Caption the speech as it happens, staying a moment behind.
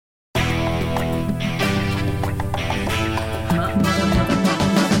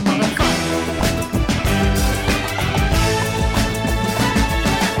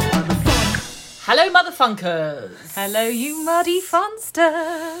Hello, Motherfunkers. Hello, you muddy funsters.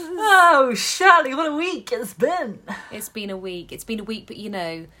 Oh, Shirley, what a week it's been. It's been a week, but you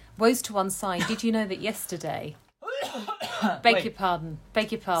know, woes to one side. Did you know that yesterday... Beg your pardon.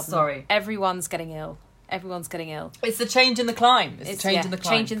 Sorry. Everyone's getting ill. It's the change in the climb. It's the change in the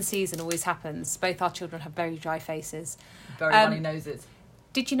climb. Change in the season always happens. Both our children have very dry faces. Very runny noses.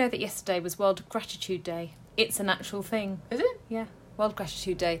 Did you know that yesterday was World Gratitude Day? It's an actual thing. Is it? Yeah, World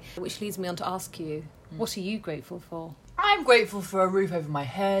Gratitude Day. Which leads me on to ask you, what are you grateful for? I'm grateful for a roof over my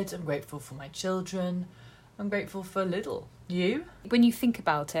head. I'm grateful for my children. I'm grateful for little. You? When you think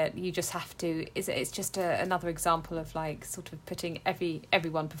about it, you just have to... It's just another example of like sort of putting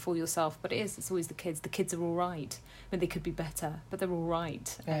everyone before yourself. But it's always the kids. The kids are all right. I mean, they could be better, but they're all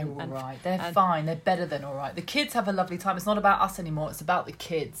right. They're all right. They're fine. They're better than all right. The kids have a lovely time. It's not about us anymore. It's about the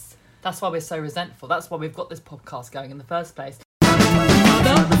kids. That's why we're so resentful. That's why we've got this podcast going in the first place.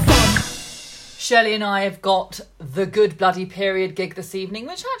 Shirley and I have got the Good Bloody Period gig this evening,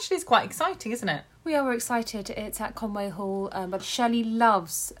 which actually is quite exciting, isn't it? We're excited. It's at Conway Hall, but Shirley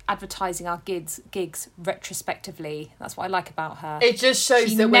loves advertising our gigs retrospectively. That's what I like about her. It just shows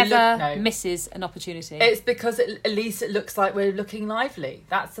she that never misses an opportunity. It's because at least it looks like we're looking lively.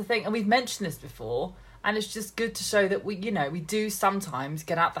 That's the thing, and we've mentioned this before. And it's just good to show that we do sometimes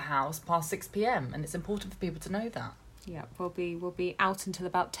get out the house past 6 p.m. and it's important for people to know that. Yeah, we'll be out until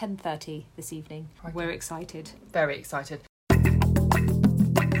about 10:30 this evening. Okay. We're excited. Very excited.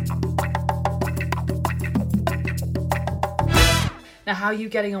 Now, how are you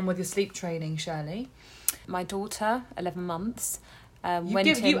getting on with your sleep training, Shirley? My daughter, 11 months,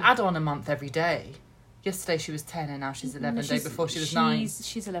 you add on a month every day. Yesterday she was 10 and now she's 11. The day before she was 9.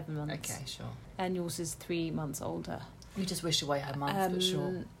 She's 11 months. Okay, sure. And yours is 3 months older. You just wish away her month, but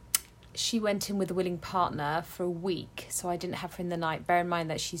sure. She went in with a willing partner for a week, so I didn't have her in the night. Bear in mind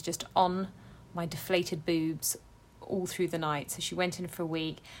that she's just on my deflated boobs all through the night. So she went in for a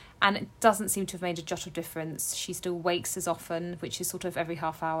week and it doesn't seem to have made a jot of difference. She still wakes as often, which is sort of every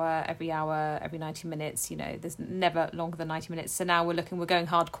half hour, every hour, every 90 minutes. You know, there's never longer than 90 minutes. So now we're going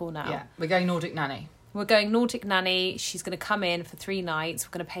hardcore now. Yeah, we're going Nordic Nanny. We're going Nordic Nanny. She's going to come in for 3 nights.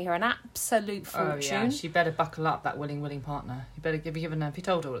 We're going to pay her an absolute fortune. Oh, yeah. She better buckle up, that willing partner. You better have you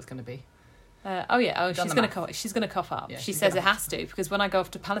told her what it's going to be? She's going to cough up. Yeah, she says it has to, because when I go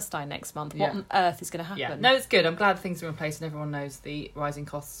off to Palestine next month, what on earth is going to happen? Yeah. No, it's good. I'm glad things are in place and everyone knows the rising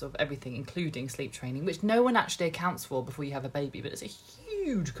costs of everything, including sleep training, which no one actually accounts for before you have a baby, but it's a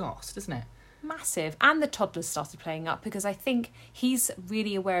huge cost, isn't it? Massive. And the toddlers started playing up, because I think he's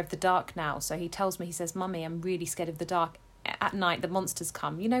really aware of the dark now. So he tells me, he says, "Mummy, I'm really scared of the dark. At night the monsters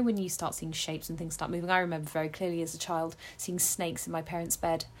come." You know, when you start seeing shapes and things start moving. I remember very clearly as a child seeing snakes in my parents'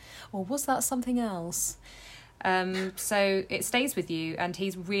 bed. Or was that something else? So it stays with you, and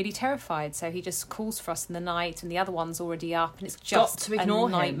he's really terrified. So he just calls for us in the night, and the other one's already up, and it's just a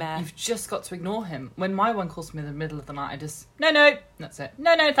nightmare. You've just got to ignore him. When my one calls me in the middle of the night, I just no, that's it.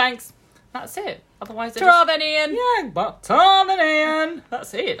 No, thanks. That's it. Otherwise, Ian. Yeah, but Ian.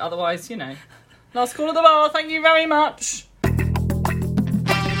 That's it. Otherwise, last call of the bar. Thank you very much.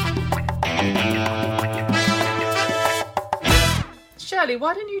 Shirley,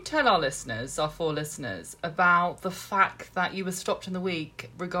 why don't you tell our 4 listeners, about the fact that you were stopped in the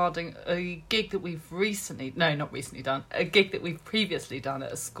week regarding a gig that we've a gig that we've previously done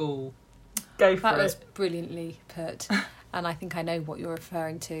at a school. Go for it. That was brilliantly put, and I think I know what you're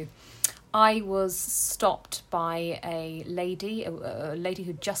referring to. I was stopped by a lady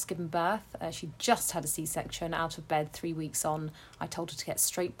who'd just given birth. She'd just had a C-section, out of bed 3 weeks on. I told her to get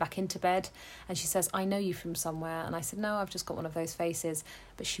straight back into bed. And she says, "I know you from somewhere." And I said, "No, I've just got one of those faces."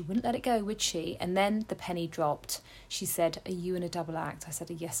 But she wouldn't let it go, would she? And then the penny dropped. She said, "Are you in a double act?" I said,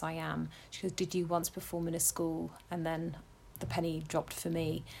 "Yes, I am." She goes, "Did you once perform in a school?" And then the penny dropped for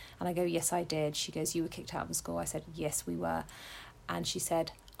me. And I go, "Yes, I did." She goes, "You were kicked out of the school?" I said, "Yes, we were." And she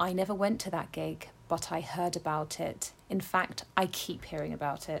said, "I never went to that gig, but I heard about it. In fact, I keep hearing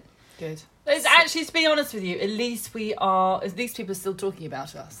about it." Good. It's actually, to be honest with you, at least people are still talking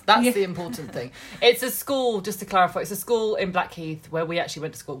about us. That's the important thing. It's a school, just to clarify, it's a school in Blackheath where we actually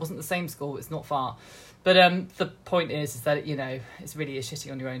went to school. It wasn't the same school, it's not far. But the point is that, it's really is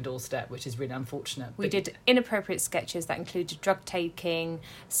shitting on your own doorstep, which is really unfortunate. We did inappropriate sketches that included drug taking,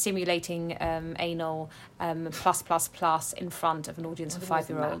 simulating anal, plus in front of an audience of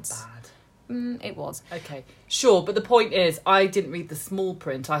 5-year-olds. Wasn't that bad? It was. Okay, sure, but the point is, I didn't read the small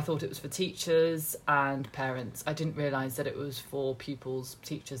print. I thought it was for teachers and parents. I didn't realise that it was for pupils,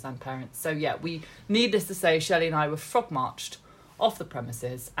 teachers and parents. So yeah, needless to say, Shelley and I were frog marched off the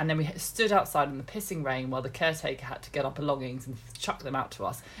premises, and then we stood outside in the pissing rain while the caretaker had to get our belongings and chuck them out to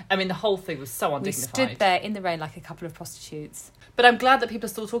us. I mean, the whole thing was so undignified. We stood there in the rain like a couple of prostitutes. But I'm glad that people are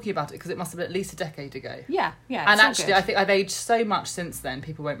still talking about it, because it must have been at least a decade ago. Yeah. And actually, I think I've aged so much since then,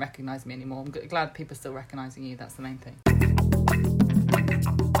 people won't recognise me anymore. I'm glad people are still recognising you. That's the main thing.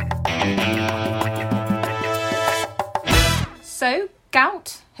 So,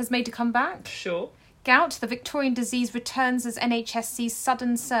 gout has made a comeback. Sure. Gout, the Victorian disease, returns as NHS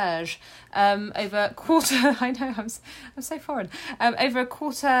sudden surge. Over a quarter, I know, I'm so foreign. Over a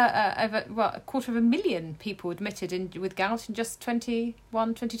quarter of a million people admitted with gout in just 22.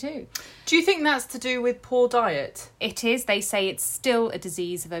 Do you think that's to do with poor diet? It is. They say it's still a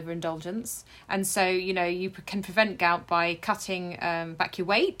disease of overindulgence. And so, you can prevent gout by cutting back your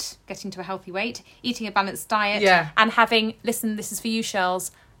weight, getting to a healthy weight, eating a balanced diet, and having, listen, this is for you, Shells,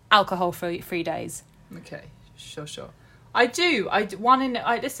 alcohol-free days. Okay, sure.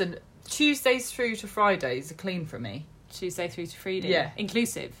 Listen, Tuesdays through to Fridays are clean for me. Tuesday through to Friday? Yeah.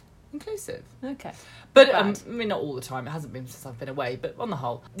 Inclusive? Okay. But, I mean, not all the time. It hasn't been since I've been away, but on the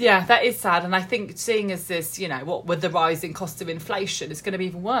whole. Yeah, that is sad. And I think seeing as this, what with the rising cost of inflation, it's going to be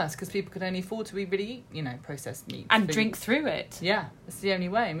even worse, because people can only afford to really eat, processed meat. And food. Drink through it. Yeah, it's the only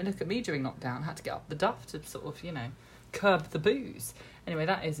way. I mean, look at me during lockdown. I had to get up the duff to sort of, curb the booze. Anyway,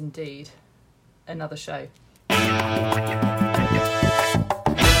 that is indeed another show.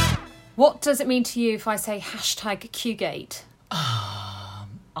 What does it mean to you if I say #Qgate?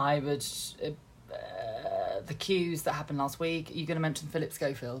 I would... the queues that happened last week. Are you going to mention Philip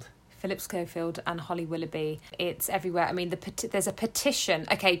Schofield? Philip Schofield and Holly Willoughby. It's everywhere. I mean, there's a petition.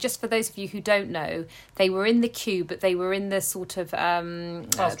 Okay, just for those of you who don't know, they were in the queue, but they were in the sort of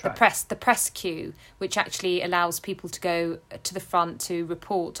the press queue, which actually allows people to go to the front to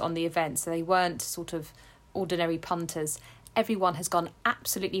report on the event. So they weren't sort of ordinary punters. Everyone has gone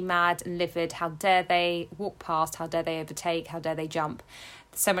absolutely mad and livid. How dare they walk past? How dare they overtake? How dare they jump?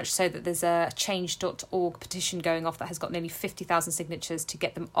 So much so that there's a change.org petition going off that has got nearly 50,000 signatures to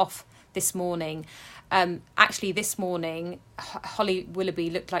get them off this morning. Actually, this morning, Holly Willoughby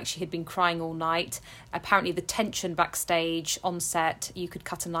looked like she had been crying all night. Apparently, the tension backstage on set, you could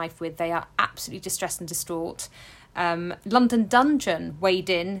cut a knife with. They are absolutely distressed and distraught. London Dungeon weighed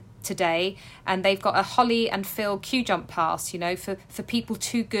in today, and they've got a Holly and Phil queue jump pass, for people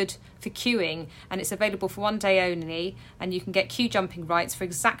too good for queuing, and it's available for one day only, and you can get queue jumping rights for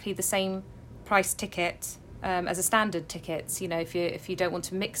exactly the same price ticket as a standard ticket. If you don't want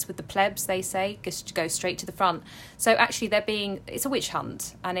to mix with the plebs, they say, just go straight to the front. So actually it's a witch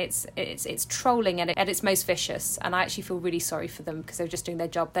hunt, and it's trolling at its most vicious, and I actually feel really sorry for them, because they're just doing their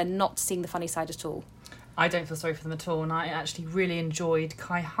job. They're not seeing the funny side at all. I don't feel sorry for them at all, and I actually really enjoyed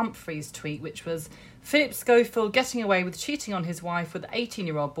Kai Humphrey's tweet, which was Philip Schofield getting away with cheating on his wife with an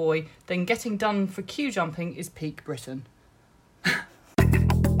 18-year-old boy, then getting done for queue jumping is peak Britain.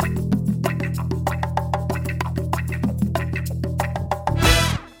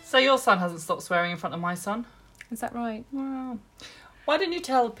 So your son hasn't stopped swearing in front of my son? Is that right? Well, why don't you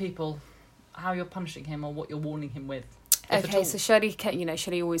tell people how you're punishing him or what you're warning him with? Okay, so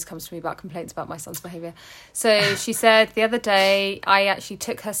Shirley always comes to me about complaints about my son's behaviour. So she said the other day I actually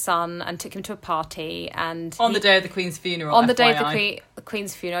took her son and took him to a party, and on the day of the Queen's funeral. On the day of the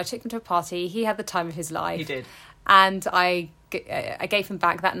Queen's funeral, I took him to a party. He had the time of his life. He did, and I gave him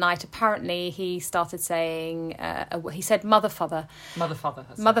back that night. Apparently, he started saying, he said mother father,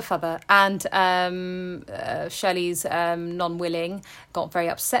 and Shirley's non-willing got very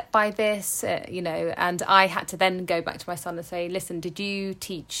upset by this, and I had to then go back to my son and say, listen, did you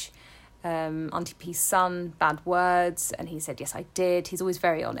teach Auntie P's son bad words? And he said, yes, I did. He's always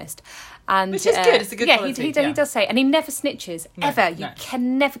very honest, and which is good. It's a good quality. He does say, and he never snitches ever. You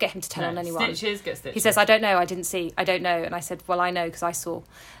can never get him to tell on anyone. Snitches get stitches. He says, I don't know, I didn't see, I don't know. And I said, well, I know because I saw.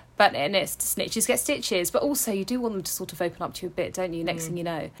 And it's snitches get stitches, but also you do want them to sort of open up to you a bit, don't you? Next thing you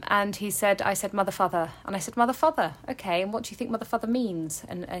know. And I said, mother, father. And I said, mother, father. Okay, and what do you think mother, father means?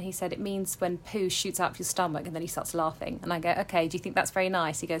 And he said, it means when poo shoots out of your stomach. And then he starts laughing. And I go, okay, do you think that's very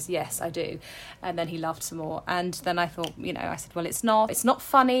nice? He goes, yes, I do. And then he laughed some more. And then I thought, I said, well, it's not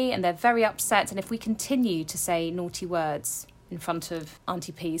funny, and they're very upset. And if we continue to say naughty words in front of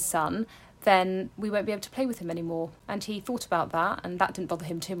Auntie P's son, then we won't be able to play with him anymore. And he thought about that, and that didn't bother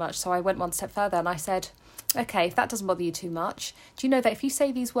him too much. So I went one step further and I said, okay, if that doesn't bother you too much, do you know that if you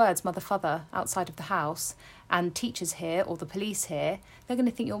say these words, mother, father, outside of the house, and teachers here or the police here, they're going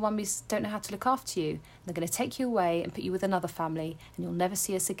to think your mummies don't know how to look after you. They're going to take you away and put you with another family, and you'll never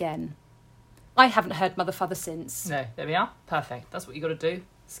see us again. I haven't heard mother, father since. No, there we are. Perfect. That's what you got to do.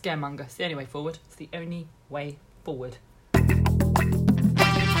 Scaremonger. It's the only way forward. It's the only way forward.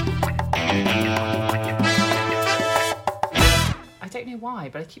 I don't know why,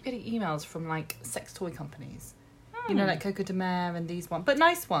 but I keep getting emails from like sex toy companies. You know, like Coco de Mer and these ones, but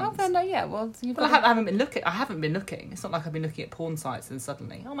nice ones. Oh, then, yeah. Well, I haven't been looking. I haven't been looking. It's not like I've been looking at porn sites and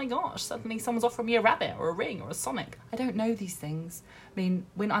suddenly, oh my gosh, suddenly someone's offering me a rabbit or a ring or a Sonic. I don't know these things. I mean,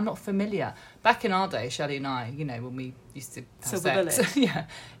 when I'm not familiar. Back in our day, Shelley and I, you know, when we used to have Silver sex, bullet. yeah,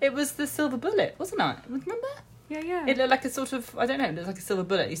 it was the silver bullet, wasn't it? Remember? Yeah. It looked like a sort of, I don't know, it looked like a silver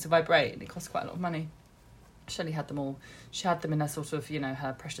bullet. It used to vibrate and it cost quite a lot of money. Shelley had them all. She had them in her sort of, you know,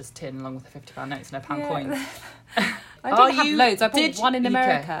 her precious tin along with her £50 notes and her pound coins. I didn't have loads. I bought one in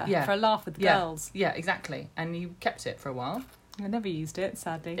America for a laugh with the girls. Yeah, exactly. And you kept it for a while. I never used it,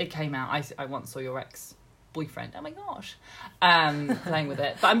 sadly. It came out. I once saw your ex-boyfriend. Oh my gosh. Playing with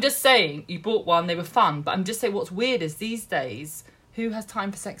it. But I'm just saying, you bought one. They were fun. But I'm just saying what's weird is these days, who has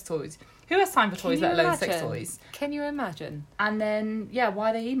time for sex toys? Who has time for toys, let alone sex toys? Can you imagine? And then, yeah,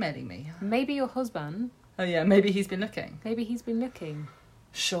 why are they emailing me? Maybe your husband. Oh yeah, maybe he's been looking.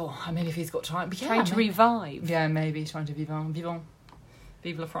 Sure, I mean, if he's got time. But yeah, trying to revive. Yeah, maybe trying to vivant.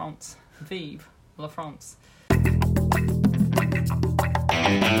 Vive la France. Vive la France.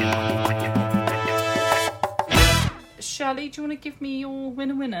 Shelley, do you want to give me your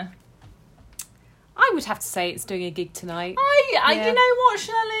winner? I would have to say it's doing a gig tonight. You know what,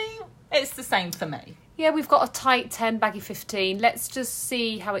 Shelley? It's the same for me. Yeah, we've got a tight 10, baggy 15. Let's just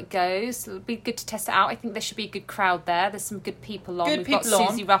see how it goes. It'll be good to test it out. I think there should be a good crowd there. There's some good people on. We've got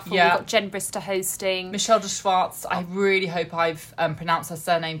Susie Ruffle, we've got Jen Brister hosting. Michelle de Schwartz, I really hope I've pronounced her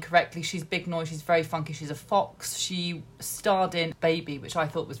surname correctly. She's big noise, she's very funky, she's a fox. She starred in Baby, which I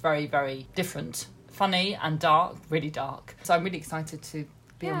thought was very, very different. Funny and dark, really dark. So I'm really excited to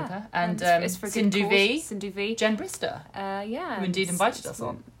be on with her. And it's for Sindhu V. Jen Brister. Who indeed invited us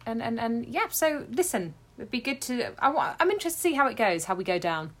on. And yeah, so listen, it'd be good to... I'm interested to see how it goes, how we go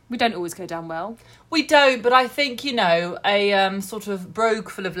down. We don't always go down well. We don't, but I think, you know, a sort of brogue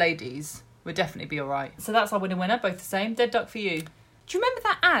full of ladies would definitely be all right. So that's our winner, both the same. Dead duck for you. Do you remember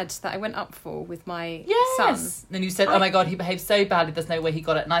that ad that I went up for with my son? Then you said, oh my God, he behaved so badly, there's no way he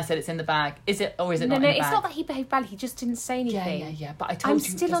got it. And I said, it's in the bag. Is it, or is it not in the bag? No, it's not that he behaved badly, he just didn't say anything. Yeah, but I told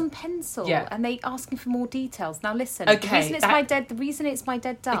you... I'm still on pencil, and they asking for more details. Now listen, okay, the reason it's my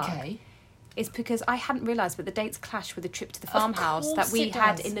dead duck is because I hadn't realised, but the dates clash with the trip to the farmhouse that we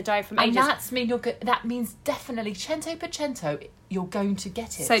had in the diary from ages. And that means definitely, cento per cento, you're going to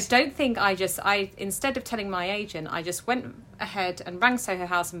get it. So don't think I instead of telling my agent, I just went ahead and rang Soho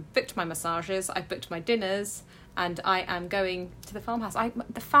House and booked my massages, I booked my dinners, and I am going to the farmhouse.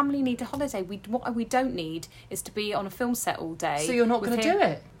 The family need a holiday. What we don't need is to be on a film set all day. So you're not going to do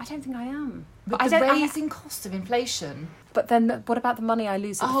it? I don't think I am. With the raising cost of inflation. But then what about the money I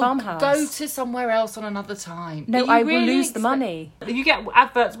lose at the farmhouse? Go to somewhere else on another time. No, I will lose the money. You get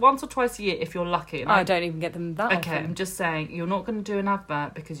adverts once or twice a year if you're lucky. I don't even get them that often. Okay, I'm just saying, you're not going to do an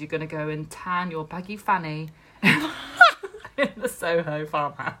advert because you're going to go and tan your baggy fanny in the Soho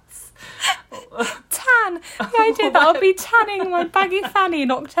farmhouse. Tan? The idea that I'll be tanning my baggy fanny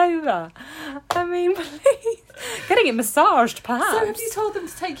in October. I mean, please. Getting it massaged, perhaps. So have you told them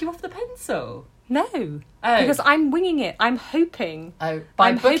to take you off the pencil? No. Because I'm winging it. I'm hoping.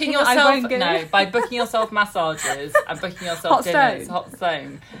 By booking yourself massages and booking yourself dinners, hot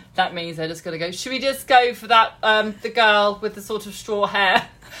stone. That means they're just going to go, should we just go for that, the girl with the sort of straw hair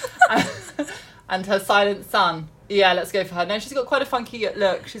and her silent son? Yeah, let's go for her. No, she's got quite a funky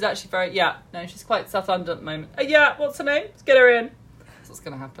look. She's actually she's quite South London at the moment. What's her name? Let's get her in. That's what's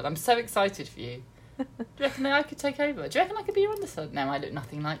going to happen. I'm so excited for you. Do you reckon I could take over? Do you reckon I could be your understudy? No, I look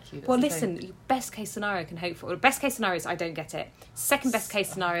nothing like you. Well, listen, best case scenario can hope for. Best case scenario is I don't get it. Second best case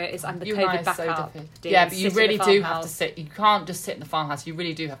scenario is I'm the COVID backup. Yeah, but you really do have to sit. You can't just sit in the farmhouse. You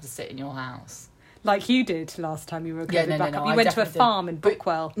really do have to sit in your house. Like you did last time you were a COVID backup. You went to a farm in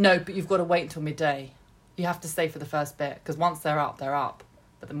Bookwell. No, but you've got to wait until midday. You have to stay for the first bit, because once they're up, they're up.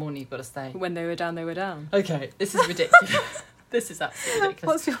 But the morning you've got to stay. When they were down, they were down. Okay, this is ridiculous. This is absolutely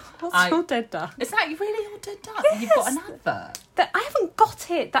ridiculous. What's your dead duck? Is that really your dead duck? Yes. You've got an advert? I haven't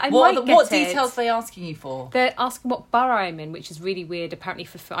got it. What details are they asking you for? They're asking what borough I'm in, which is really weird. Apparently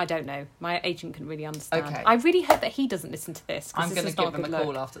I don't know. My agent couldn't really understand. Okay. I really hope that he doesn't listen to this. I'm going to give him a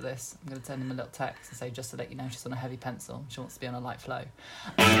call after this. I'm going to send him a little text and say, just to let you know, she's on a heavy pencil. She wants to be on a light flow.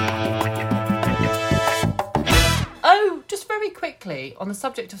 Oh, just very quickly, on the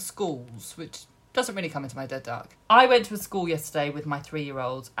subject of schools, which doesn't really come into my dead duck. I went to a school yesterday with my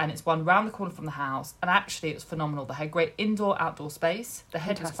 3-year-old, and it's one round the corner from the house, and actually it was phenomenal. They had great indoor-outdoor space. The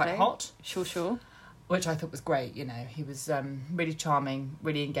head was quite hot. Sure. which I thought was great. You know, he was really charming,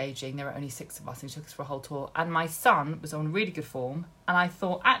 really engaging. There were only 6 of us, and he took us for a whole tour. And my son was on really good form, and I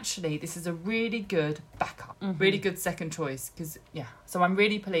thought, actually, this is a really good backup, really good second choice. Because so I'm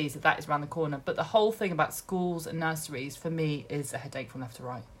really pleased that is around the corner. But the whole thing about schools and nurseries for me is a headache from left to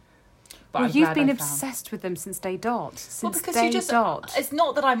right. But well, you've been obsessed with them since day dot. It's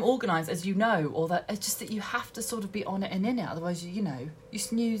not that I'm organised, as you know, or that it's just that you have to sort of be on it and in it. Otherwise, you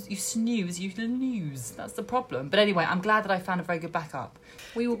snooze, you lose. That's the problem. But anyway, I'm glad that I found a very good backup.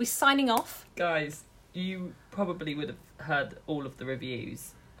 We will be signing off. Guys, you probably would have heard all of the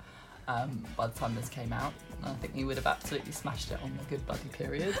reviews by the time this came out. I think we would have absolutely smashed it on the Good Buddy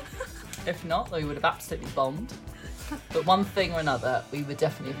period. If not, we would have absolutely bombed. But one thing or another, we would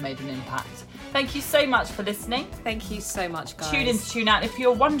definitely have made an impact. Thank you so much for listening. Thank you so much, guys. Tune in to tune out. If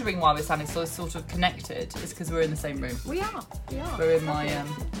you're wondering why we're sounding so sort of connected, it's because we're in the same room. We are. We're in my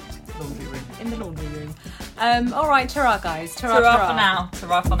laundry room. In the laundry room. All right, ta-ra, guys. Ta-ra for now.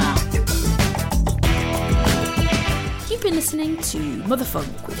 Ta-ra for now. You've been listening to Mother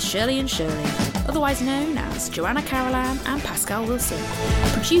Funk with Shirley and Shirley, otherwise known as Joanna Carolan and Pascal Wilson,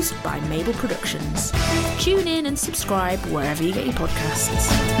 produced by Mabel Productions. Tune in and subscribe wherever you get your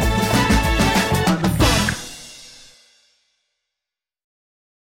podcasts.